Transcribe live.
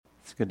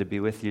good to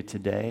be with you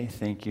today.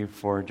 Thank you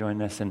for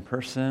joining us in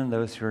person.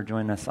 Those who are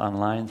joining us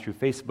online through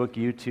Facebook,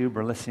 YouTube,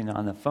 or listening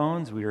on the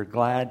phones, we are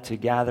glad to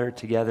gather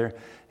together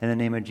in the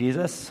name of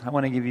Jesus. I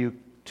want to give you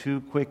two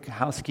quick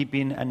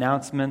housekeeping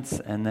announcements,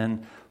 and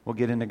then we'll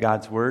get into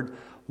God's Word.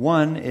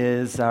 One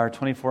is our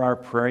 24-hour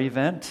prayer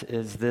event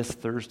is this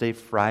Thursday,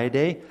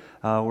 Friday.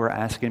 We're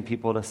asking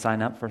people to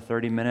sign up for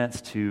 30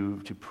 minutes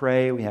to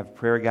pray. We have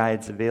prayer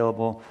guides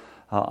available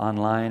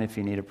online. If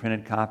you need a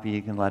printed copy,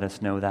 you can let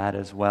us know that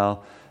as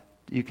well.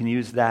 You can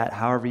use that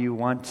however you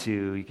want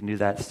to. You can do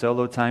that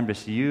solo time,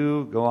 just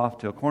you go off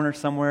to a corner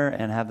somewhere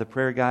and have the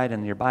prayer guide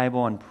and your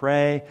Bible and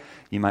pray.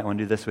 You might want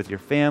to do this with your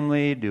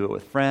family, do it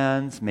with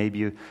friends. Maybe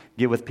you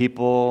get with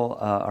people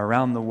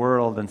around the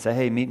world and say,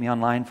 hey, meet me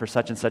online for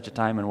such and such a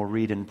time and we'll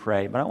read and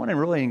pray. But I want to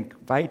really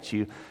invite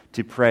you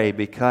to pray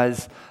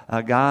because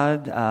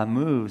God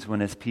moves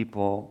when His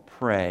people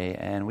pray,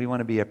 and we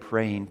want to be a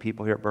praying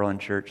people here at Berlin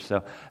Church.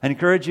 So I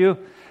encourage you,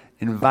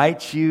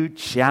 invite you,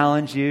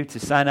 challenge you to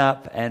sign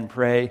up and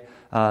pray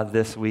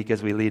this week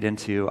as we lead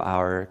into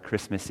our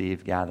Christmas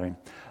Eve gathering.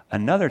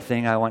 Another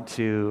thing I want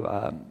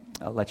to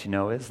let you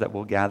know is that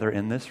we'll gather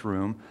in this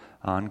room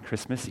on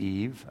Christmas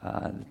Eve,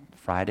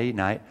 Friday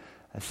night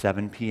at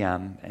 7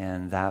 p.m.,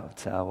 and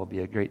that will be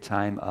a great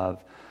time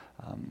of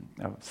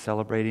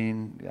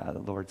celebrating the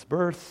Lord's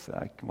birth.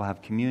 We'll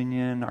have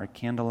communion, our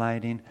candle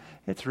lighting.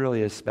 It's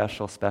really a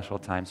special, special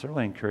time. So I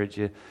really encourage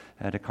you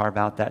to carve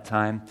out that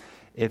time.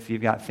 If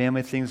you've got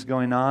family things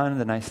going on,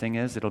 the nice thing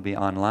is it'll be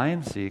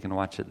online, so you can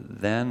watch it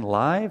then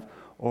live,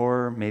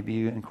 or maybe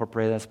you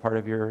incorporate it as part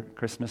of your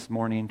Christmas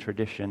morning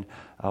tradition,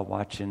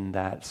 watching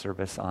that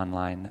service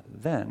online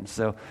then.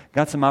 So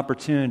got some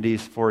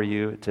opportunities for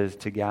you to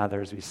gather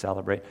as we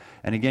celebrate.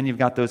 And again, you've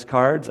got those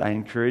cards. I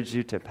encourage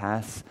you to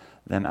pass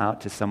them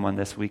out to someone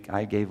this week.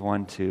 I gave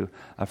one to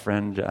a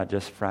friend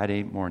just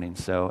Friday morning.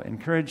 So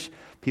encourage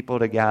people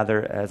to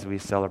gather as we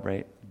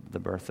celebrate the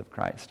birth of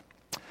Christ.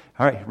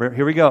 All right,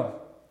 here we go.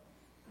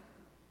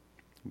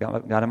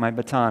 Got my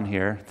baton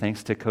here,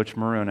 thanks to Coach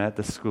Maruna at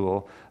the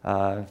school,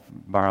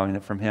 borrowing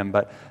it from him.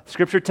 But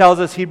Scripture tells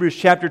us, Hebrews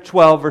chapter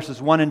 12,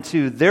 verses 1 and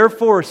 2,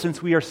 therefore,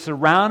 since we are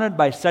surrounded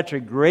by such a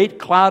great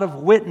cloud of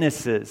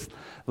witnesses,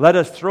 let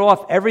us throw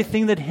off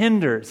everything that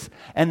hinders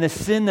and the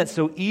sin that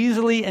so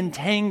easily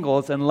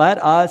entangles, and let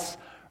us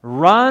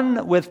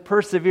run with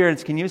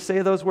perseverance. Can you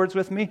say those words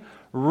with me?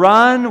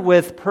 Run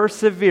with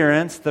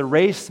perseverance the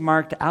race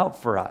marked out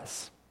for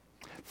us,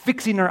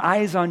 fixing our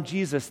eyes on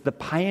Jesus, the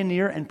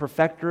pioneer and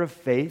perfecter of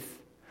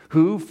faith,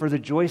 who, for the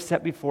joy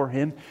set before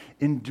Him,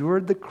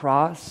 endured the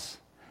cross,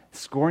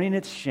 scorning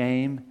its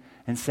shame,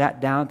 and sat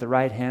down at the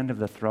right hand of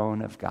the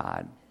throne of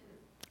God.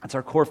 That's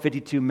our Core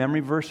 52 memory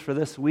verse for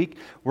this week.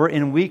 We're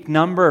in week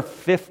number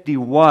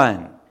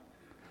 51.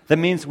 That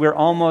means we're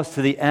almost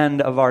to the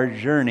end of our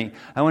journey.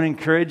 I want to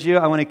encourage you,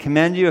 I want to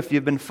commend you if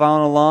you've been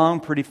following along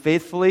pretty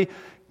faithfully.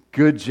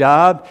 Good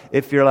job.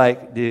 If you're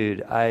like,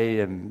 dude, I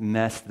have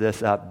messed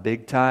this up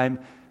big time,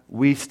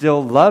 we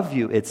still love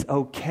you. It's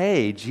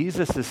okay.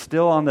 Jesus is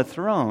still on the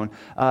throne.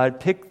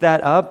 Pick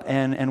that up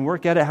and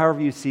work at it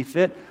however you see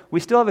fit. We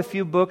still have a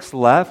few books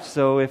left,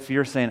 so if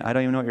you're saying, I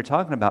don't even know what you're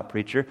talking about,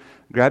 preacher,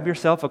 grab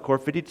yourself a Core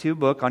 52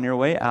 book on your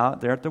way out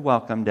there at the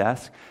welcome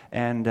desk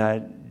and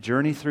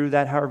journey through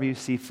that however you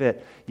see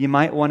fit. You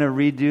might want to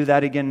redo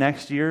that again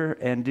next year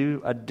and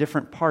do a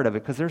different part of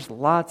it because there's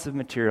lots of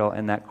material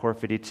in that Core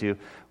 52.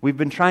 We've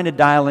been trying to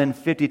dial in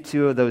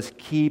 52 of those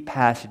key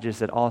passages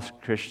that all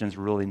Christians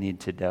really need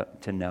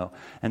to know.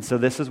 And so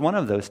this is one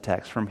of those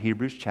texts from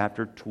Hebrews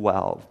chapter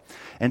 12.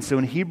 And so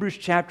in Hebrews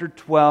chapter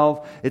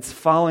 12, it's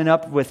following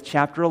up with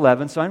chapter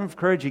 11. So I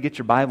encourage you to get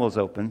your Bibles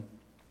open.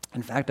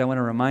 In fact, I want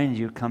to remind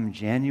you, come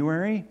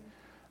January,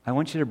 I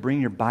want you to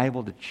bring your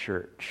Bible to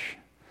church.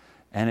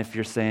 And if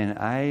you're saying,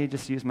 I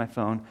just use my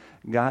phone,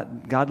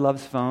 God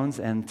loves phones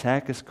and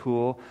tech is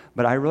cool,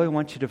 but I really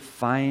want you to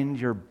find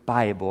your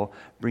Bible,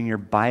 bring your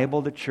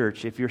Bible to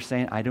church. If you're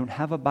saying, I don't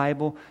have a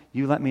Bible,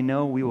 you let me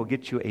know, we will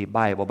get you a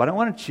Bible. But I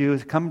want you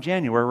to come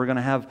January, we're going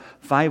to have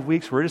 5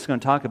 weeks, we're just going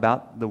to talk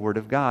about the Word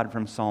of God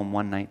from Psalm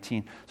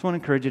 119. So I want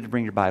to encourage you to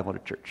bring your Bible to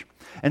church.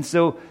 And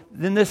so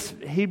in this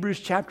Hebrews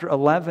chapter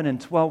 11 and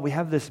 12, we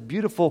have this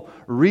beautiful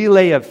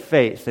relay of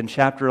faith in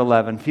chapter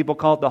 11. People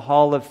call it the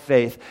Hall of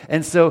Faith.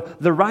 And so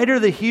the writer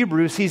of the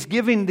Hebrews, he's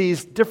giving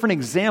these different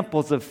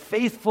examples of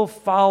faithful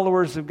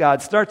followers of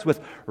God. Starts with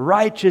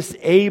righteous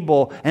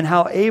Abel and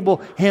how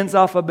Abel hands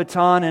off a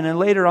baton, and then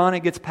later on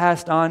it gets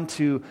passed on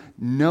to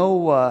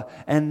Noah,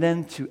 and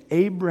then to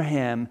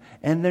Abraham,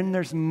 and then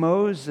there's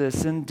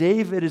Moses, and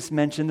David is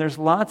mentioned. There's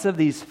lots of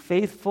these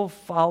faithful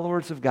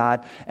followers of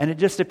God, and it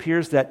just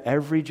appears that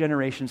every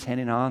generation is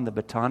handing on the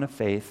baton of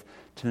faith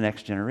to the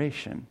next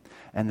generation.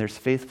 And there's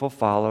faithful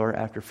follower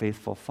after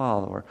faithful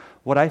follower.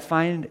 What I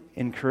find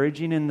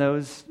encouraging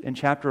in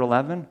chapter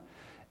 11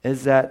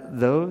 is that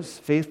those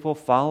faithful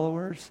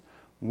followers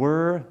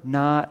were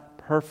not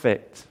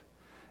perfect.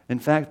 In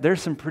fact, there's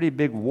some pretty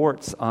big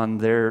warts on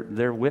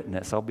their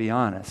witness, I'll be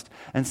honest.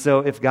 And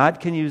so if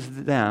God can use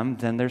them,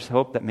 then there's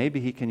hope that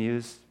maybe He can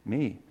use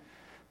me.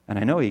 And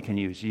I know He can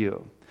use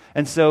you.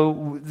 And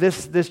so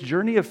this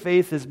journey of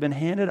faith has been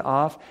handed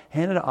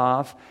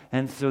off,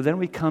 and so then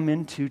we come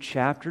into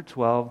chapter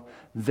 12.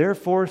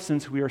 Therefore,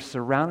 since we are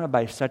surrounded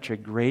by such a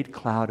great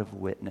cloud of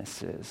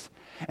witnesses.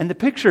 And the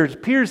picture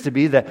appears to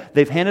be that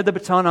they've handed the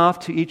baton off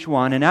to each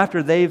one, and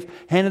after they've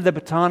handed the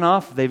baton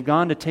off, they've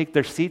gone to take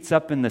their seats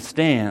up in the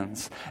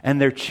stands, and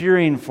they're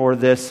cheering for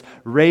this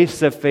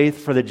race of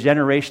faith for the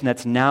generation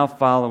that's now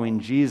following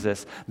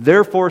Jesus.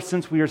 Therefore,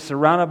 since we are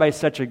surrounded by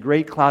such a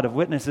great cloud of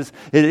witnesses,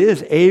 it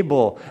is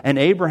Abel and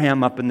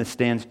Abraham up in the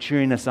stands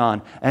cheering us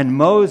on, and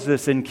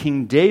Moses and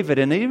King David,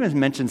 and it even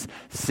mentions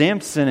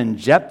Samson and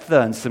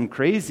Jephthah and some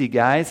crazy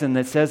guys, and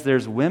it says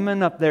there's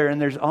women up there, and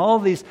there's all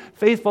these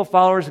faithful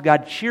followers of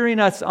God cheering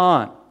us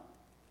on.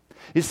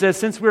 He says,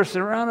 since we're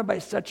surrounded by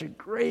such a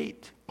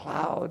great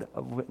cloud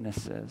of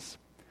witnesses.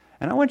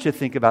 And I want you to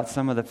think about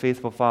some of the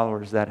faithful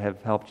followers that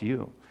have helped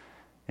you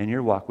in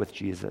your walk with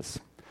Jesus.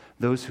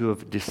 Those who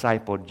have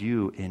discipled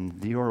you in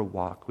your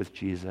walk with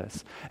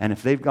Jesus. And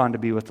if they've gone to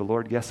be with the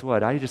Lord, guess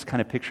what? I just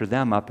kind of picture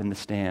them up in the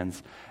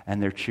stands,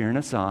 and they're cheering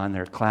us on,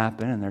 they're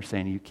clapping, and they're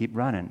saying, you keep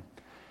running,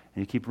 and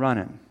you keep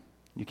running,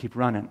 you keep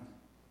running.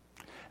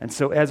 And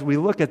so as we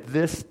look at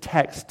this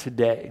text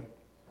today,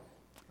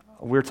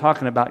 we're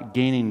talking about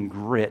gaining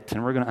grit,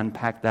 and we're going to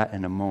unpack that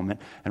in a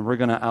moment. And we're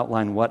going to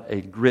outline what a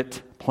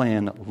grit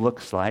plan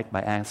looks like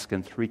by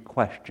asking 3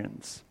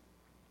 questions.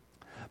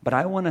 But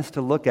I want us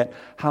to look at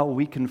how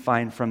we can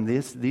find from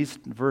these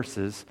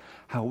verses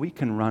how we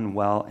can run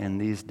well in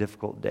these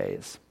difficult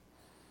days.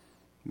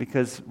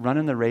 Because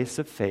running the race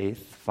of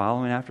faith,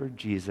 following after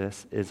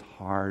Jesus, is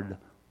hard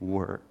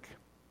work.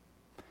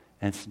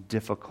 And it's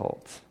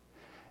difficult.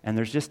 And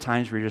there's just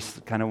times where you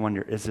just kind of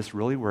wonder, is this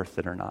really worth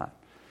it or not?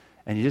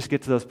 And you just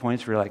get to those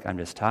points where you're like, I'm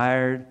just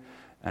tired,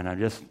 and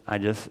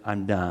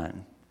I'm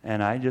done.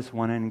 And I just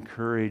want to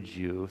encourage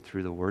you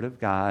through the Word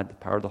of God, the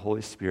power of the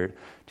Holy Spirit,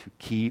 to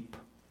keep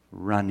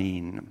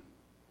running.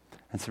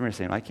 And some are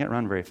saying, I can't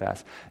run very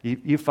fast.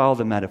 You follow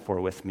the metaphor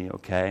with me,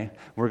 okay?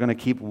 We're going to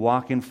keep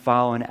walking,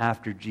 following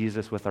after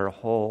Jesus with our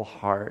whole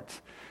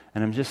heart.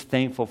 And I'm just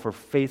thankful for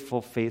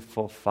faithful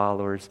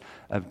followers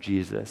of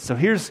Jesus. So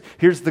here's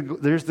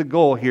the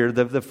goal here.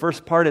 The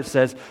first part, it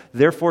says,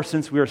 therefore,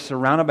 since we are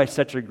surrounded by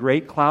such a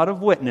great cloud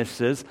of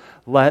witnesses,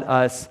 let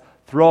us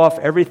throw off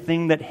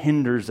everything that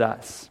hinders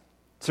us.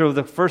 So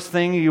the first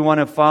thing you want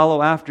to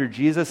follow after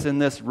Jesus in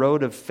this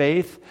road of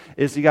faith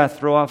is you got to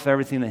throw off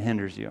everything that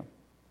hinders you.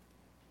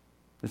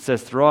 It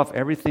says throw off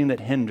everything that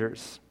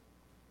hinders.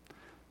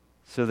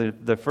 So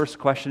the first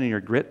question in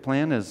your grit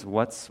plan is,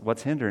 what's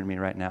hindering me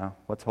right now?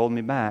 What's holding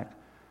me back?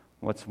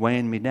 What's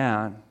weighing me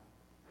down?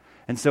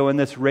 And so in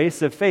this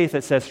race of faith,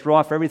 it says throw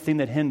off everything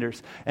that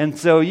hinders. And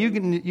so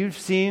you've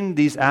seen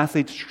these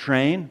athletes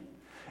train.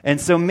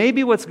 And so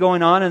maybe what's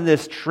going on in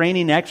this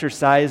training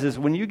exercise is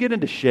when you get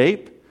into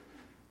shape,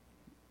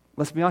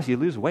 let's be honest, you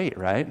lose weight,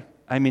 right?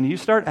 I mean, you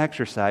start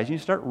exercising, you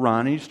start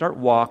running, you start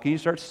walking, you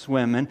start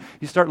swimming,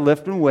 you start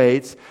lifting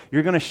weights,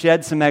 you're going to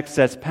shed some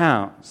excess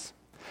pounds.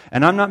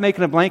 And I'm not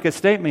making a blanket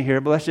statement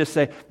here, but let's just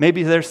say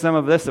maybe there's some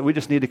of this that we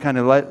just need to kind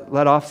of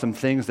let off some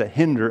things that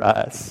hinder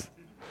us.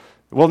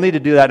 We'll need to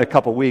do that in a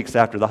couple weeks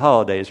after the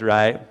holidays,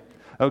 right?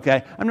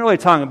 Okay? I'm not really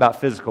talking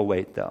about physical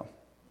weight, though.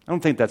 I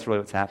don't think that's really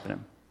what's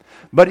happening.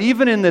 But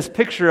even in this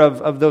picture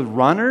of those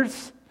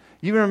runners,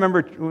 you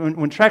remember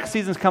when track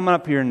season's coming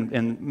up here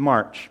in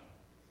March,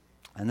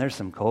 and there's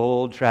some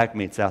cold track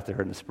meets out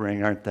there in the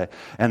spring, aren't they?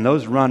 And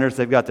those runners,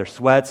 they've got their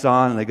sweats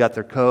on, and they've got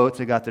their coats,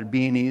 they've got their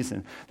beanies,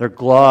 and their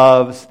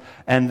gloves,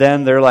 and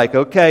then they're like,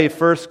 okay,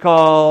 first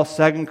call,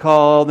 second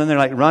call, then they're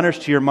like runners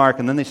to your mark,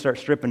 and then they start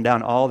stripping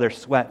down all their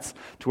sweats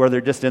to where they're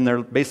just in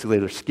their, basically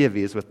their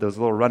skivvies with those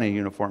little running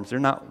uniforms.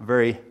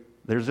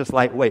 They're just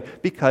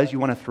lightweight, because you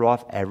want to throw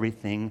off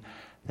everything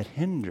that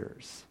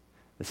hinders,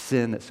 the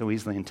sin that so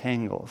easily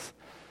entangles.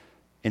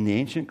 In the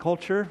ancient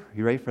culture,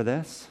 you ready for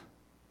this?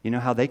 You know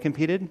how they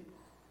competed?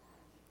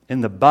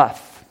 In the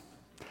buff.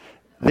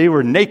 They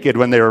were naked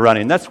when they were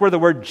running. That's where the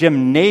word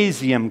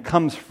gymnasium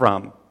comes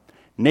from.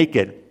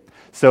 Naked.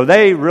 So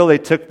they really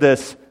took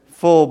this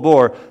full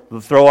bore,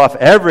 throw off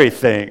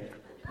everything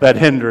that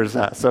hinders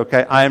us,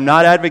 okay? I am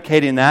not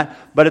advocating that,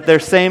 but at their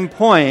same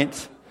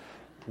point,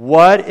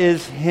 what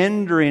is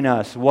hindering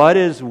us? What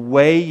is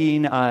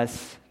weighing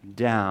us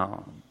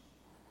down?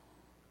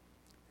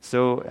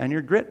 So, in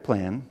your grit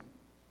plan,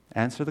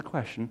 answer the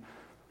question,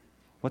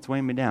 what's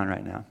weighing me down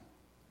right now?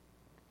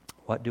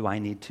 What do I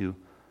need to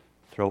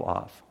throw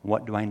off?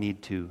 What do I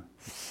need to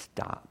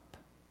stop?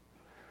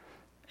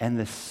 And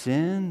the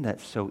sin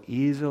that so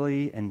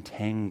easily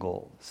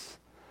entangles.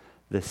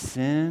 The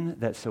sin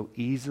that so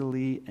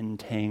easily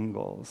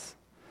entangles.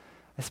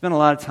 I spent a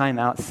lot of time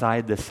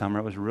outside this summer.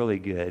 It was really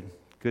good.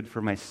 Good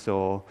for my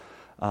soul.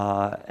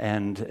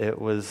 And it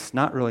was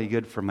not really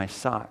good for my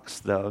socks,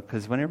 though,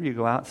 because whenever you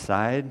go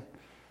outside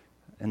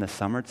in the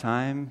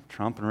summertime,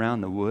 tromping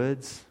around the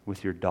woods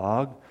with your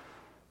dog,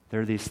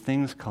 there are these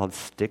things called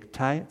stick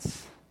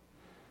tights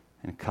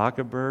and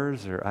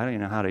cockaburs, or I don't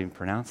even know how to even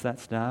pronounce that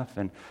stuff.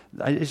 And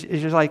it's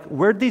just like,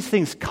 where'd these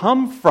things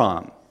come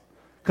from?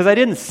 Because I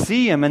didn't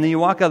see them. And then you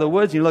walk out of the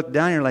woods and you look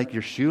down and you're like,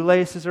 your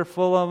shoelaces are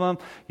full of them,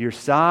 your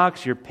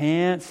socks, your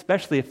pants,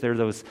 especially if they're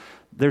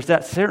there's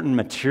that certain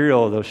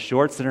material, those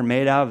shorts that are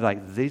made out of,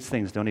 like these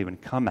things don't even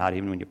come out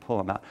even when you pull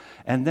them out.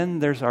 And then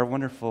there's our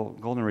wonderful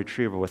golden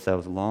retriever with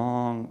that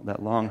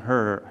long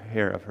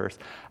hair of hers.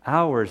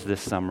 Hours this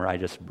summer I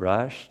just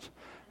brushed,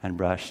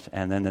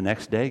 and then the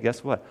next day,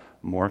 guess what?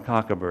 More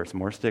cockaburs,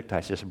 more stick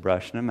ties, just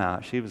brushing them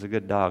out. She was a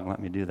good dog, let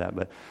me do that.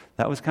 But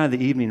that was kind of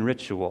the evening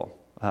ritual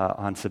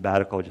on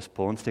sabbatical, just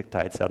pulling stick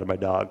ties out of my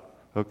dog.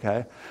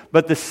 Okay?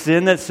 But the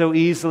sin that so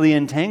easily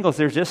entangles,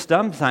 there's just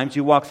sometimes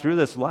you walk through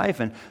this life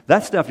and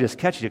that stuff just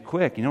catches you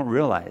quick. You don't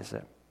realize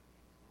it.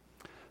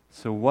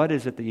 So what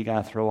is it that you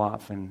got to throw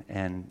off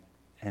and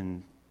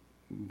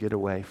get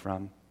away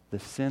from? The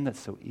sin that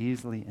so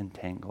easily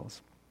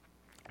entangles.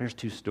 There's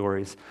two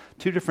stories,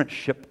 two different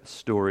ship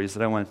stories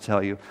that I want to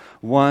tell you.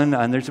 One,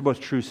 and these are both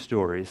true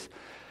stories.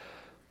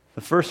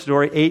 The first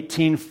story,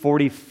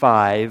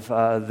 1845,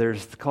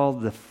 there's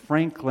called the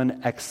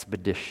Franklin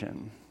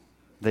Expedition.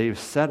 They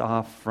set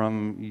off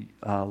from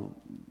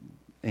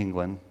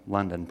England,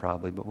 London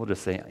probably, but we'll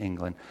just say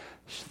England,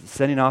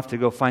 setting off to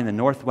go find the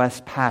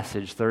Northwest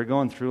Passage. They're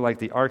going through like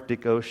the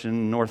Arctic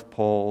Ocean, North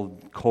Pole,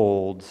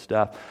 cold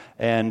stuff.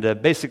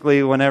 And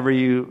basically whenever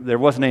there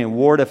wasn't any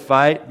war to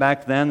fight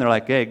back then, they're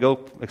like, hey,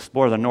 go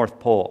explore the North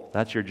Pole.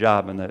 That's your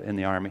job in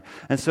the Army.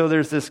 And so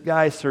there's this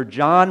guy, Sir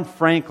John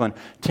Franklin,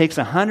 takes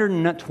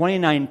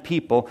 129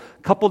 people,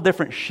 a couple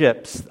different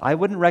ships. I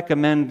wouldn't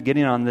recommend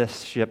getting on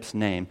this ship's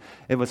name.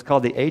 It was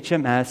called the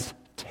HMS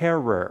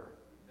Terror.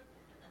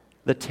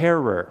 The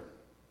Terror.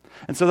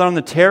 And so they're on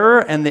the Terror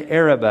and the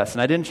Erebus.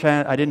 And I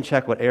didn't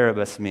check what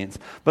Erebus means.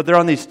 But they're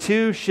on these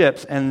two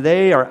ships, and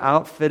they are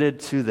outfitted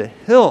to the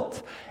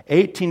hilt.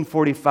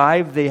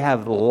 1845, they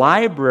have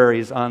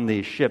libraries on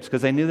these ships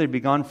because they knew they'd be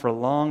gone for a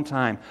long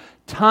time.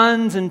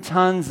 Tons and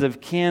tons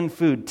of canned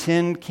food,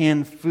 tinned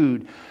canned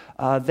food.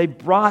 They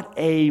brought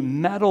a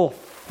metal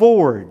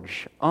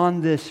forge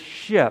on this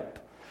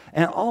ship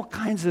and all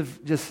kinds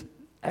of just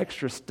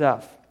extra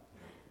stuff.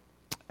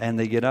 And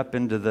they get up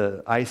into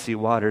the icy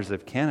waters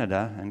of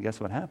Canada, and guess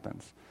what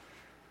happens?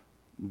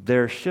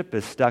 Their ship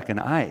is stuck in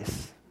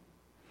ice,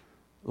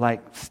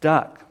 like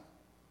stuck,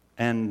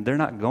 and they're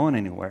not going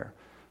anywhere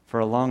for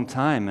a long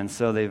time. And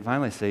so they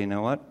finally say, you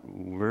know what,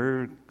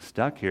 we're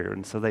stuck here.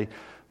 And so they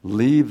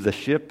leave the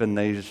ship, and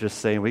they just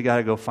say, we got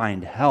to go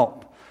find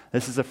help.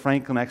 This is a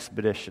Franklin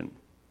expedition.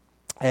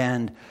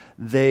 And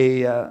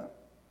they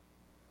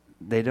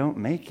don't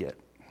make it.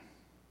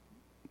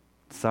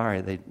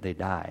 Sorry, they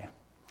die.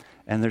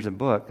 And there's a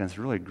book, and it's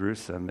really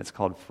gruesome. It's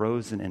called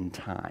Frozen in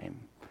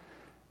Time.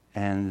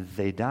 And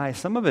they die.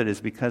 Some of it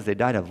is because they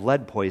died of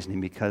lead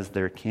poisoning because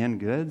their canned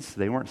goods,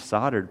 they weren't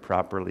soldered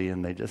properly,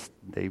 and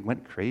they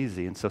went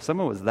crazy. And so some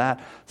of it was that.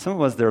 Some of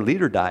it was their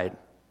leader died,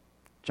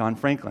 John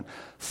Franklin.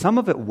 Some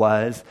of it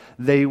was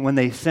when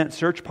they sent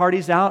search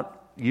parties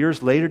out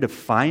years later to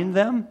find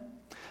them,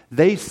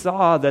 they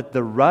saw that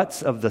the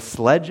ruts of the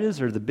sledges,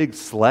 or the big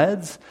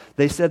sleds,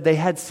 they said they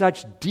had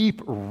such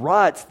deep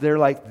ruts. They're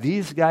like,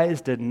 these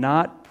guys did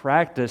not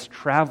practice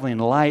traveling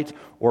light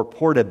or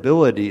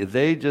portability.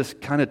 They just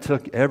kind of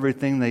took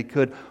everything they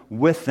could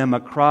with them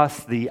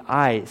across the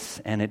ice,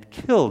 and it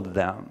killed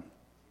them.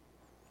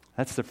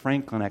 That's the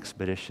Franklin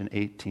Expedition,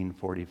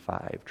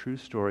 1845. True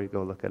story,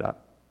 go look it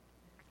up.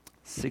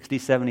 60,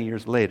 70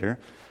 years later,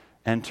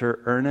 enter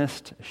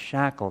Ernest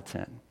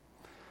Shackleton,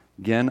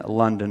 again, a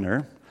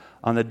Londoner.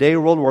 On the day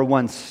World War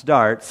I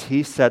starts,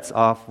 he sets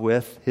off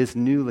with his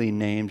newly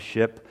named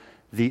ship,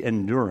 the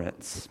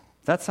Endurance.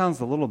 That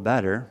sounds a little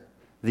better,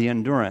 the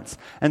Endurance.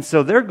 And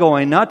so they're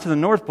going not to the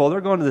North Pole,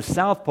 they're going to the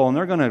South Pole, and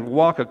they're going to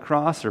walk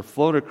across or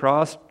float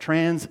across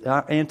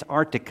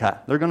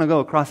Antarctica. They're going to go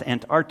across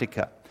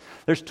Antarctica.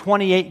 There's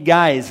 28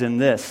 guys in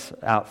this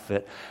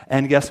outfit.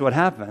 And guess what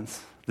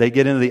happens? They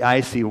get into the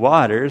icy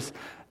waters,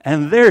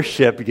 and their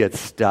ship gets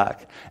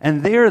stuck.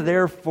 And they're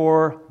there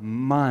for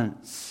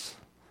months.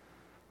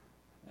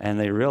 And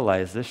they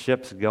realize this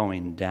ship's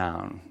going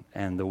down.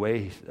 And the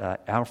way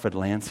Alfred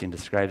Lansing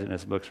described it in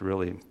his book's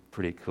really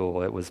pretty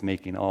cool. It was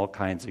making all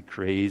kinds of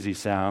crazy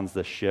sounds.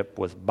 The ship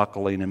was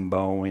buckling and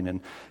bowing.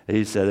 And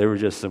he said there were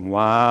just some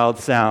wild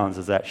sounds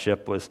as that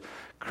ship was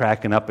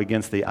cracking up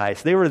against the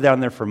ice. They were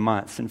down there for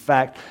months. In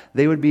fact,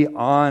 they would be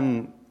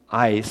on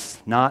ice,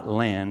 not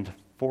land,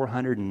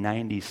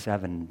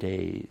 497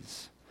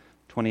 days.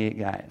 28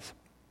 guys.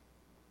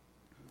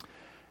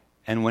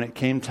 And when it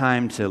came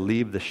time to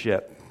leave the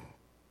ship,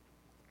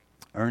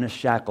 Ernest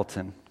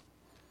Shackleton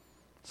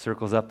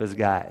circles up his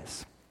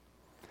guys,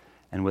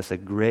 and with a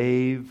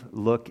grave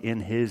look in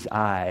his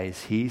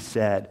eyes, he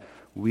said,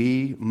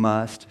 "We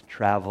must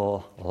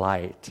travel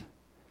light."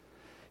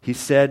 He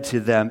said to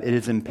them, "It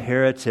is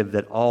imperative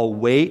that all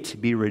weight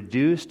be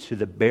reduced to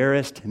the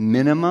barest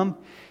minimum.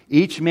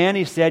 Each man,"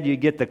 he said, "you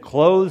get the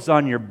clothes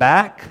on your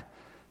back,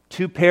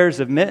 2 pairs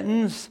of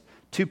mittens,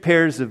 2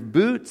 pairs of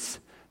boots,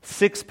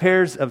 6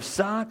 pairs of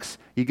socks.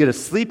 You get a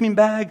sleeping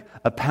bag,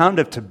 a pound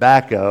of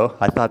tobacco."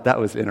 I thought that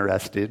was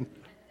interesting.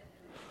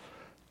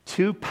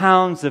 2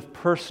 pounds of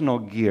personal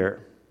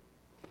gear.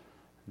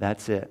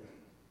 That's it.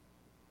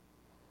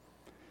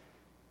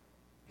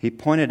 He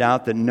pointed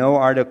out that no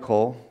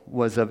article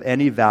was of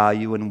any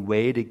value when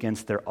weighed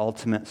against their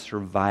ultimate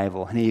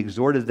survival. And he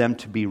exhorted them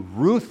to be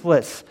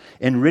ruthless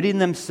in ridding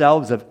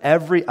themselves of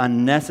every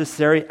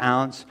unnecessary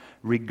ounce,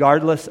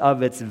 regardless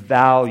of its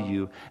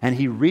value. And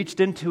he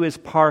reached into his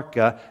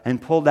parka and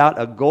pulled out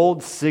a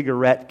gold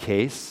cigarette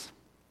case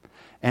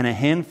and a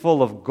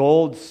handful of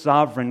gold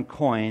sovereign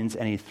coins,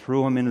 and he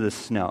threw them into the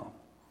snow.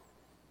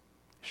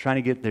 He's trying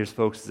to get those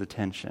folks'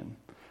 attention.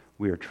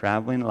 We were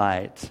traveling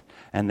light,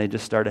 and they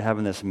just started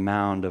having this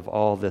mound of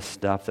all this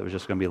stuff that was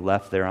just going to be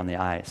left there on the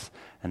ice,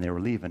 and they were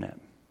leaving it.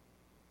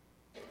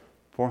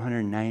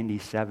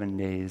 497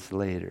 days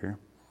later,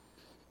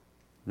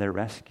 they're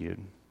rescued.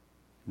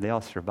 They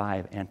all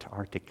survive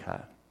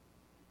Antarctica.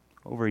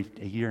 Over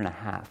a year and a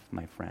half,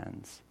 my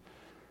friends.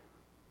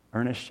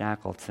 Ernest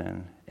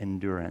Shackleton,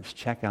 endurance.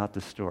 Check out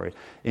the story.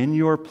 In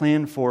your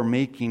plan for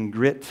making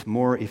grit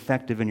more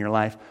effective in your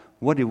life,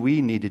 what do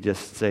we need to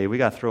just say? We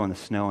got to throw in the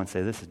snow and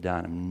say, this is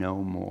done, no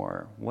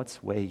more.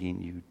 What's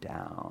weighing you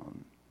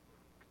down?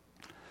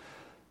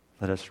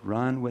 Let us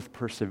run with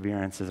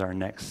perseverance as our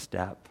next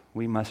step.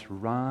 We must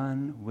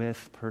run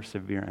with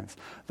perseverance.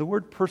 The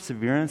word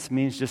perseverance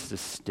means just to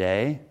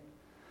stay.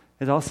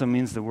 It also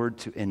means the word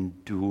to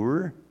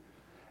endure.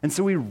 And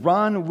so we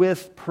run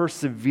with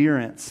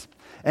perseverance.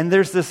 And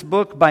there's this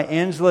book by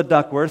Angela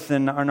Duckworth,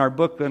 and in our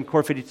book on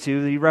Core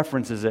 52, he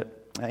references it.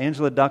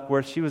 Angela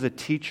Duckworth, she was a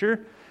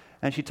teacher,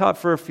 and she taught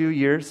for a few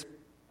years.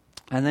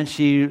 And then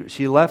she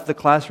left the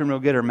classroom to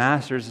get her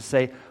master's to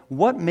say,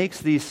 what makes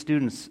these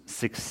students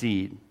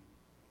succeed?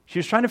 She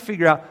was trying to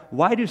figure out,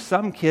 why do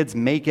some kids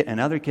make it and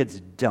other kids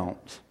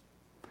don't?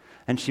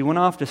 And she went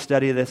off to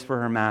study this for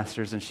her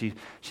master's, and she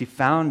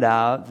found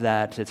out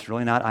that it's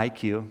really not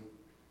IQ,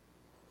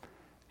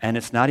 and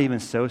it's not even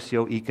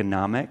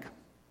socioeconomic.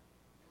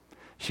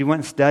 She went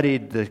and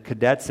studied the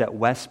cadets at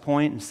West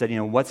Point and said,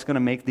 what's going to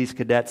make these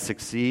cadets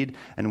succeed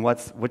and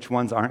which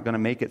ones aren't going to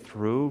make it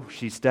through.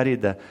 She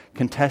studied the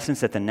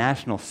contestants at the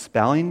National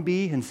Spelling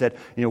Bee and said,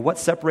 what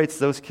separates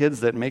those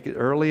kids that make it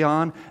early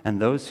on and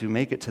those who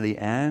make it to the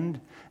end.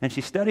 And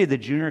she studied the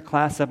junior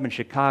class up in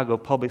Chicago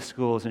public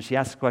schools, and she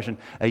asked the question,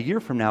 a year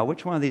from now,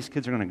 which one of these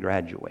kids are going to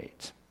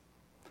graduate?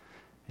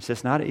 She says,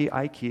 it's not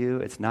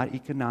IQ, it's not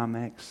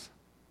economics.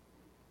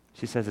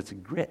 She says it's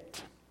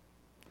grit.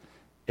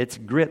 It's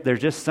grit.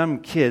 There's just some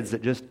kids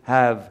that just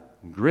have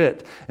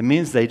grit. It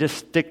means they just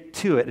stick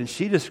to it. And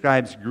she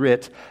describes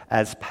grit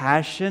as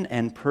passion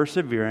and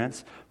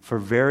perseverance for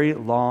very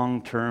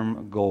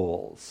long-term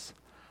goals.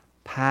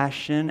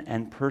 Passion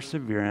and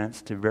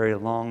perseverance to very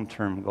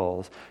long-term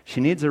goals.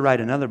 She needs to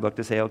write another book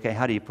to say, okay,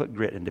 how do you put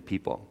grit into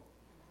people?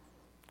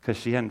 Because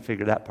she hadn't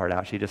figured that part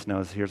out. She just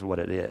knows here's what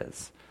it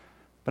is.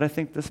 But I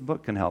think this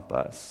book can help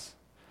us.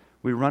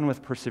 We run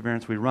with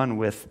perseverance. We run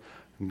with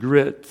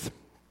grit.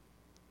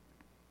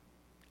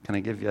 Can I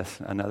give you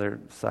another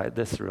side?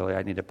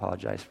 I need to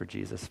apologize for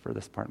Jesus for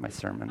this part of my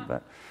sermon,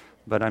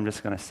 but I'm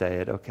just going to say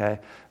it, okay?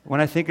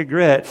 When I think of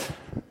grit,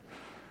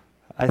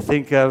 I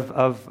think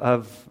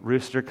of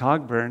Rooster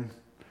Cogburn,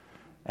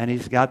 and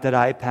he's got that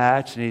eye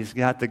patch, and he's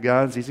got the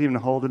guns. He's even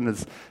holding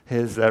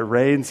his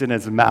reins in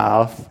his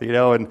mouth,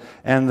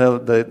 and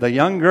the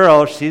young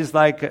girl, she's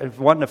like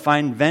wanting to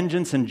find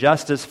vengeance and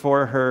justice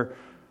for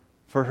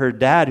her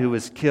dad who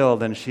was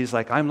killed, and she's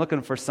like, I'm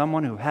looking for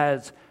someone who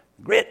has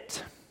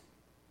grit.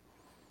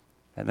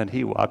 And then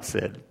he walks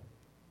in.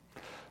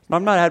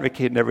 I'm not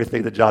advocating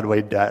everything that John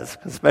Wayne does,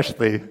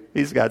 especially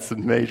he's got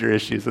some major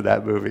issues in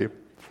that movie.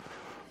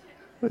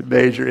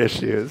 Major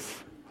issues.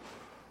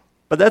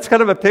 But that's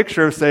kind of a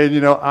picture of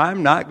saying,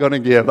 I'm not going to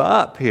give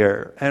up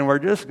here, and we're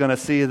just going to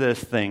see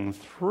this thing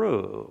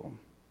through.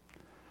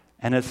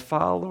 And as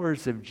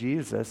followers of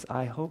Jesus,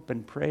 I hope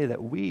and pray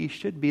that we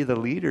should be the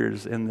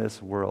leaders in this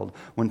world.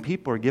 When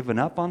people are giving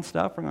up on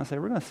stuff, we're going to say,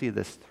 we're going to see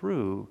this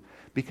through,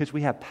 because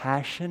we have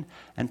passion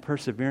and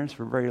perseverance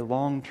for very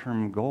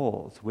long-term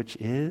goals, which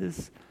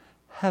is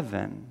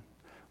heaven,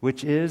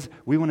 which is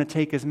we want to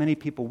take as many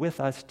people with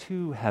us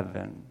to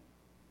heaven.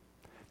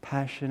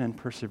 Passion and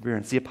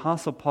perseverance. The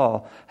Apostle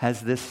Paul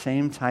has this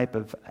same type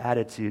of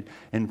attitude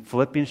in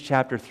Philippians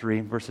chapter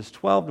 3, verses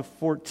 12 to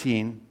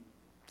 14.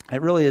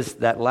 It really is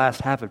that last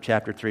half of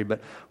chapter 3,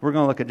 but we're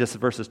going to look at just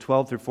verses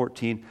 12 through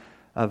 14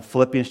 of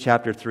Philippians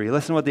chapter 3.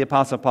 Listen to what the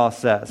Apostle Paul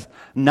says.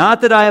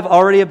 Not that I have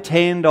already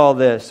obtained all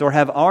this or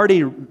have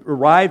already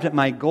arrived at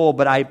my goal,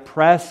 but I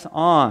press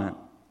on.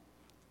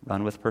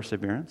 Run with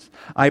perseverance.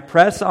 I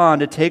press on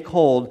to take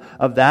hold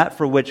of that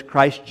for which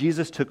Christ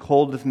Jesus took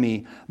hold of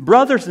me.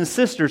 Brothers and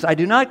sisters, I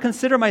do not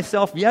consider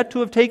myself yet to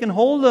have taken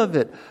hold of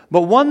it.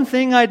 But one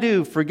thing I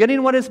do,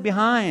 forgetting what is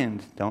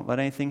behind, don't let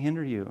anything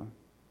hinder you,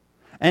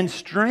 and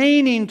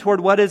straining toward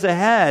what is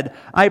ahead,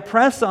 I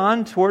press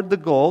on toward the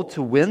goal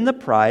to win the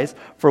prize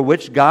for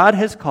which God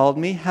has called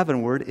me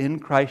heavenward in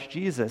Christ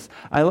Jesus.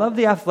 I love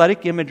the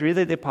athletic imagery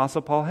that the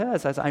Apostle Paul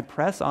has as I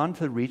press on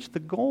to reach the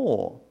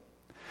goal.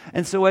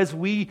 And so as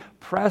we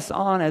press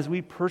on, as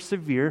we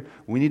persevere,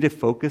 we need to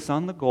focus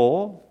on the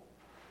goal.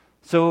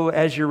 So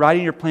as you're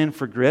writing your plan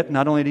for grit,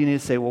 not only do you need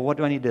to say, well, what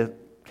do I need to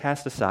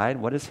cast aside?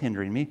 What is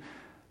hindering me?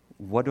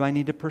 What do I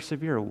need to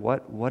persevere?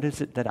 What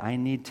is it that I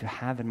need to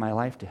have in my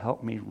life to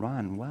help me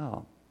run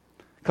well?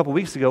 A couple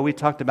weeks ago, we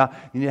talked about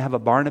you need to have a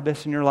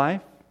Barnabas in your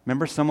life.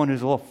 Remember, someone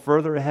who's a little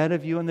further ahead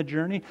of you in the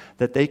journey,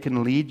 that they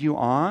can lead you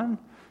on.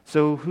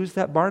 So who's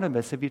that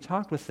Barnabas? Have you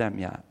talked with them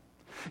yet?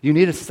 You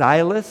need a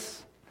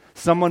Silas,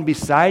 someone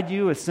beside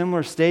you, a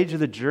similar stage of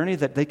the journey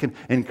that they can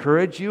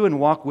encourage you and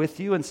walk with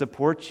you and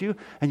support you.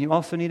 And you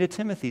also need a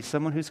Timothy,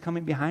 someone who's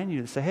coming behind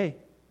you to say, hey,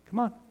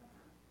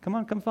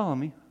 come follow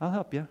me. I'll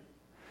help you.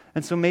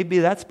 And so maybe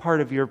that's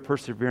part of your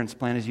perseverance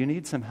plan is you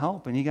need some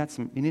help and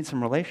you need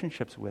some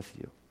relationships with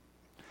you.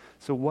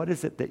 So what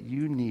is it that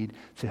you need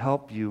to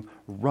help you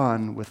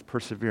run with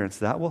perseverance?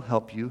 That will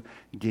help you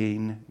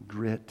gain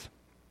grit.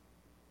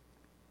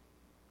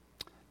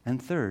 And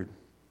third,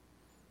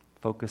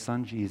 focus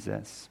on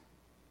Jesus.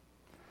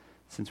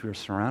 Since we are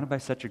surrounded by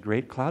such a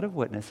great cloud of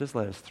witnesses,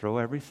 let us throw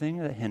everything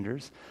that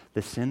hinders,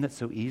 the sin that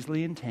so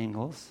easily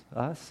entangles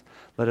us.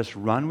 Let us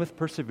run with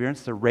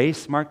perseverance the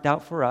race marked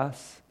out for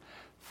us,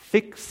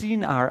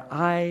 fixing our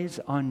eyes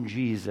on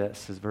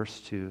Jesus, as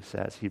verse 2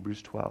 says,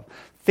 Hebrews 12.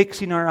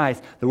 Fixing our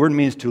eyes. The word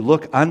means to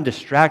look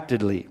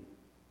undistractedly.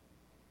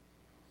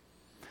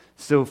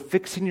 So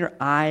fixing your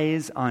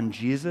eyes on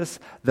Jesus,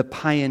 the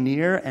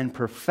pioneer and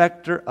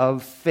perfecter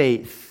of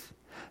faith.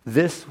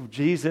 This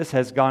Jesus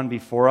has gone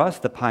before us,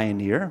 the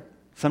pioneer.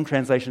 Some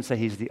translations say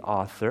he's the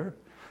author.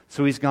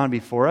 So he's gone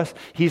before us.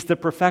 He's the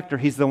perfecter.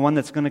 He's the one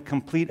that's going to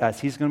complete us.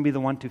 He's going to be the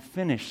one to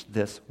finish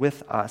this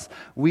with us.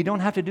 We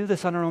don't have to do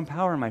this on our own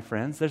power, my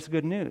friends. That's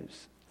good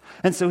news.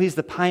 And so he's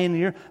the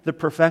pioneer, the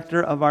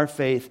perfecter of our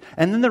faith.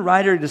 And then the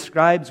writer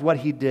describes what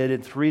he did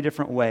in three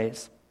different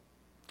ways.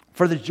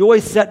 For the joy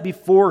set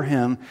before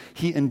him,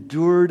 he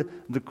endured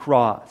the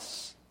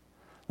cross.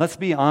 Let's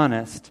be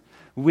honest.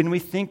 When we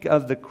think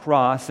of the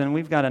cross, and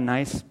we've got a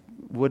nice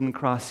wooden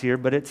cross here,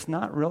 but it's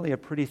not really a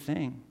pretty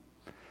thing.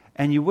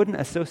 And you wouldn't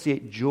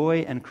associate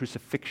joy and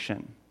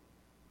crucifixion.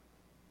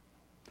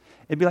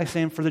 It'd be like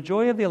saying, for the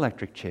joy of the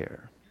electric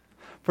chair,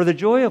 for the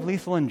joy of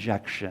lethal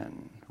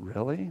injection.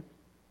 Really?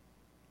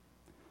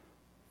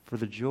 For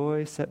the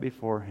joy set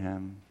before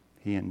him,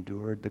 he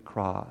endured the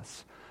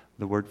cross.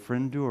 The word for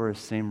endure is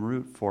same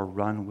root for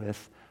run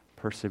with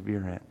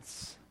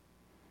perseverance.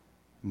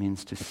 It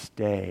means to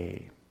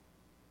stay.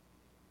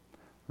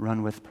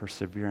 Run with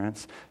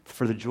perseverance.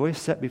 For the joy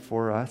set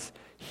before us,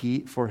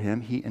 he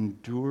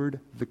endured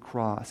the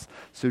cross.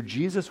 So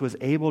Jesus was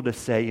able to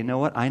say, you know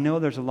what? I know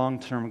there's a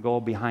long-term goal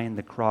behind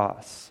the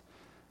cross.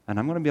 And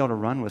I'm going to be able to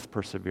run with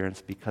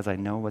perseverance because I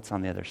know what's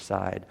on the other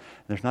side.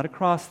 There's not a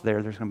cross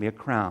there. There's going to be a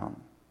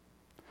crown.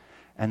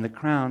 And the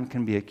crown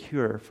can be a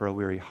cure for a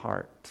weary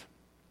heart.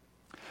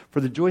 For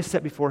the joy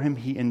set before him,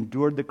 he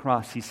endured the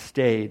cross. He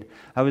stayed.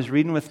 I was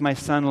reading with my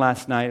son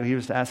last night. He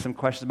was to ask some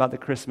questions about the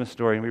Christmas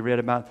story, and we read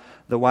about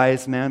the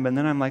wise man. But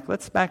then I'm like,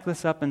 let's back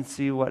this up and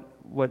see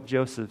what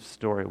Joseph's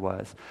story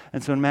was.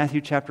 And so in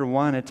Matthew chapter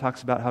 1, it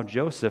talks about how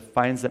Joseph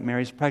finds that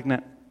Mary's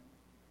pregnant.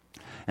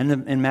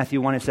 And in Matthew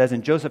 1, it says,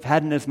 and Joseph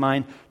had in his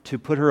mind to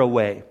put her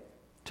away,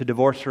 to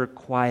divorce her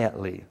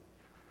quietly.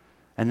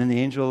 And then the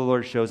angel of the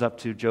Lord shows up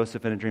to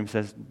Joseph in a dream and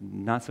says,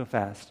 not so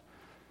fast.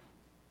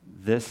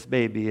 This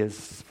baby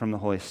is from the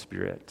Holy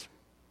Spirit.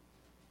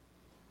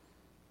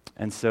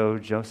 And so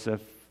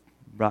Joseph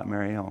brought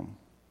Mary home.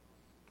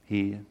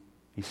 He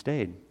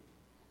stayed.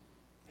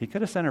 He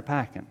could have sent her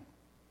packing,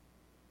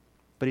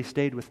 but he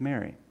stayed with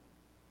Mary.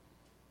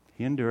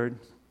 He endured,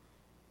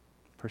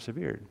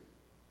 persevered.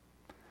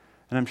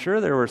 And I'm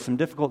sure there were some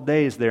difficult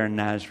days there in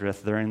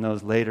Nazareth during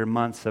those later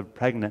months of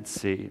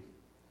pregnancy.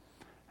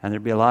 And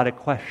there'd be a lot of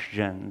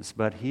questions,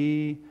 but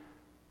he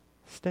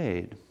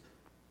stayed.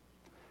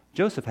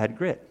 Joseph had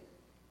grit.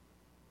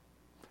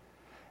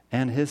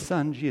 And his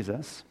son,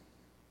 Jesus,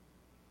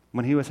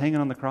 when he was hanging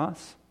on the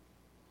cross,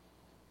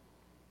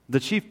 the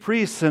chief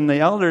priests and the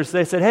elders,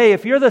 they said, hey,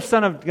 if you're the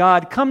Son of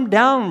God, come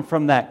down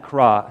from that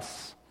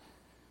cross.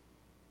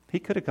 He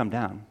could have come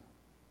down.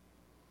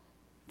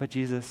 But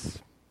Jesus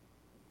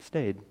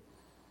stayed.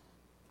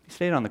 He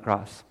stayed on the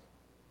cross.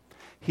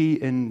 He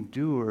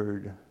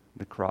endured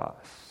the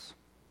cross.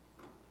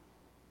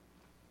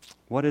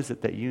 What is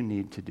it that you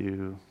need to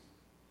do?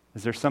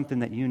 Is there something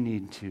that you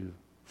need to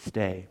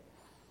stay?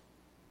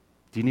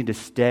 Do you need to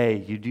stay?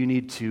 Do you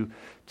need to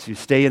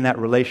stay in that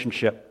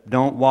relationship?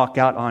 Don't walk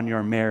out on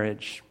your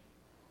marriage.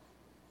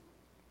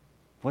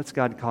 What's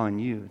God calling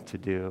you to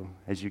do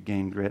as you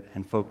gain grit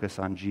and focus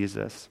on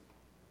Jesus?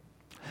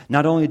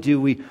 Not only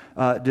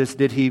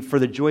did he, for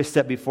the joy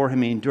set before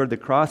him, he endured the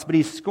cross, but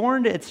he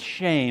scorned its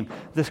shame.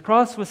 This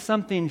cross was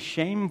something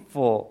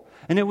shameful,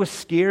 and it was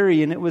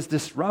scary, and it was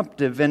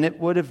disruptive, and it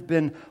would have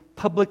been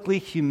publicly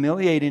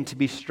humiliating to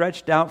be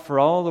stretched out for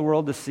all the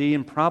world to see,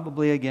 and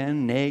probably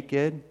again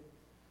naked.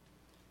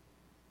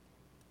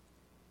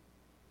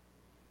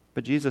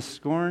 But Jesus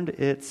scorned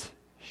its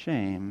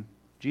shame.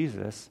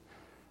 Jesus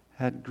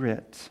had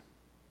grit.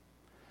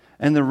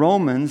 And the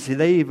Romans,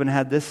 they even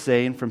had this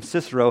saying from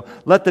Cicero,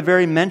 let the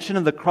very mention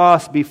of the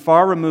cross be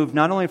far removed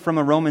not only from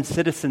a Roman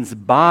citizen's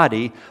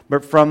body,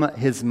 but from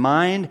his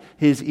mind,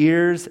 his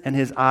ears, and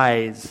his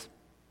eyes.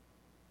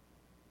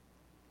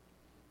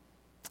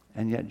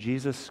 And yet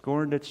Jesus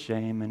scorned its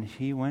shame, and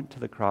he went to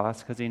the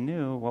cross because he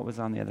knew what was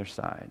on the other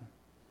side.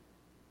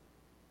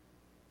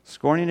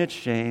 Scorning its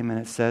shame, and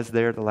it says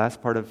there, the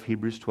last part of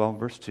Hebrews 12,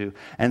 verse 2,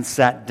 and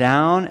sat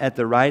down at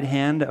the right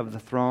hand of the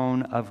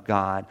throne of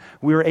God.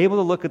 We are able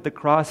to look at the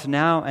cross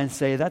now and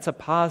say that's a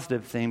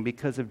positive thing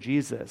because of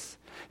Jesus.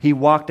 He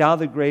walked out of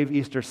the grave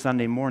Easter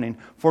Sunday morning.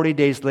 40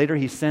 days later,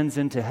 he ascends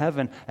into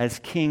heaven as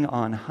King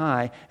on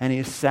high, and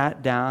he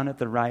sat down at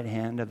the right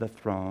hand of the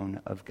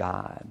throne of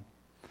God.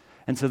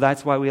 And so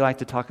that's why we like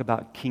to talk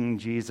about King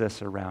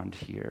Jesus around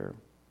here,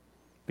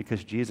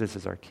 because Jesus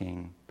is our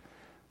King,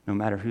 no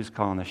matter who's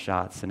calling the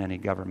shots in any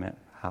government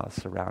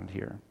house around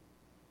here.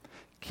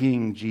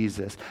 King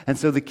Jesus. And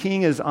so the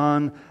King is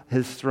on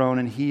his throne,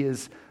 and he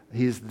is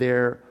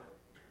there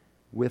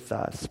with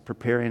us,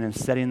 preparing and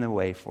setting the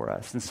way for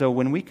us. And so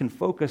when we can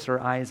focus our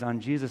eyes on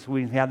Jesus,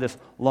 we have this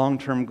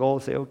long-term goal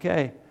to say,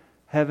 okay,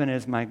 heaven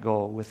is my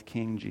goal with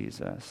King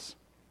Jesus.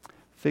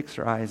 Fix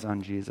our eyes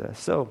on Jesus.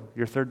 So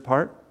your third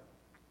part.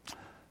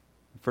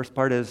 The first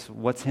part is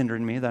what's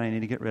hindering me that I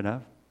need to get rid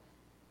of.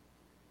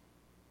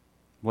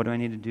 What do I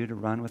need to do to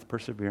run with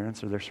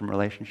perseverance? Are there some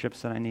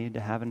relationships that I need to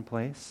have in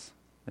place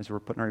as we're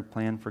putting our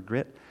plan for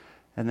grit?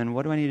 And then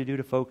what do I need to do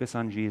to focus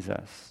on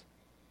Jesus?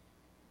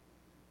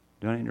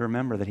 Do I need to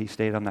remember that he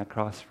stayed on that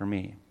cross for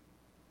me?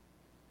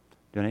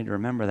 Do I need to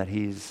remember that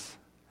he's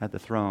at the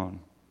throne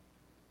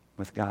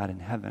with God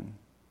in heaven?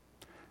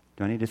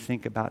 Do I need to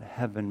think about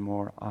heaven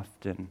more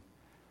often?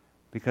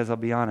 Because I'll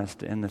be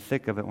honest, in the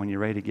thick of it, when you're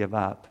ready to give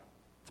up,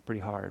 it's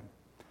pretty hard.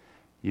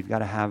 You've got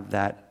to have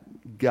that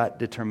gut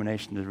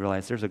determination to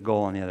realize there's a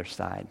goal on the other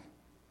side.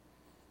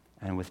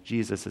 And with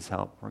Jesus'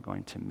 help, we're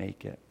going to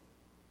make it.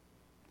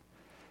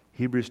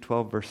 Hebrews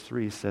 12, verse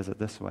 3 says it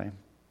this way.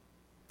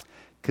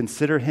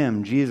 Consider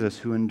him, Jesus,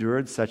 who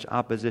endured such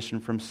opposition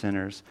from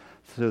sinners,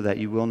 so that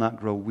you will not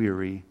grow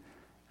weary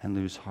and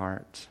lose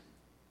heart.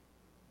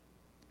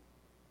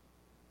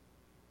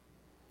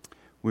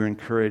 We're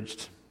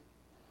encouraged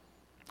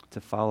to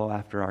follow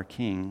after our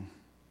King,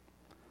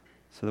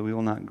 so that we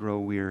will not grow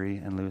weary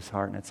and lose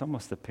heart. And it's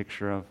almost a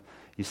picture of,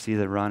 you see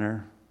the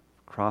runner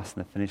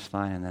crossing the finish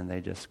line and then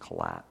they just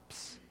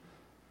collapse.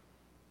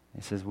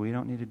 He says, we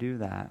don't need to do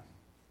that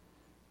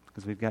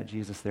because we've got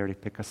Jesus there to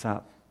pick us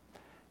up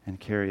and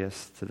carry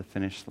us to the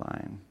finish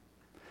line.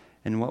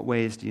 In what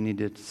ways do you need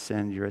to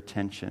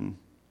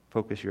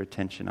focus your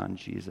attention on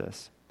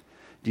Jesus?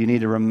 Do you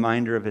need a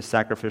reminder of his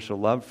sacrificial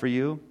love for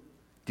you?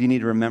 Do you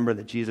need to remember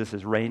that Jesus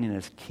is reigning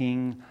as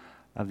King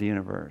of the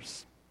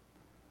universe?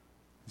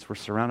 As we're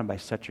surrounded by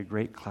such a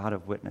great cloud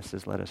of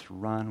witnesses, let us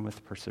run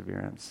with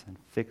perseverance and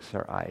fix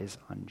our eyes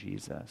on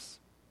Jesus.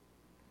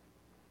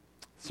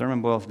 The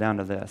sermon boils down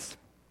to this.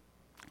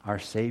 Our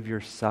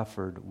Savior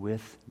suffered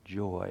with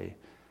joy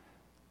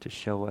to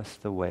show us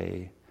the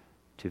way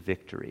to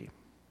victory.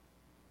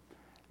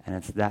 And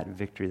it's that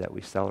victory that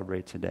we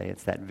celebrate today.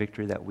 It's that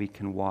victory that we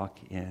can walk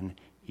in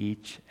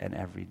each and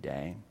every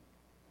day.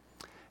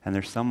 And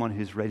there's someone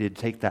who's ready to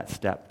take that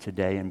step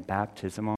today in baptism.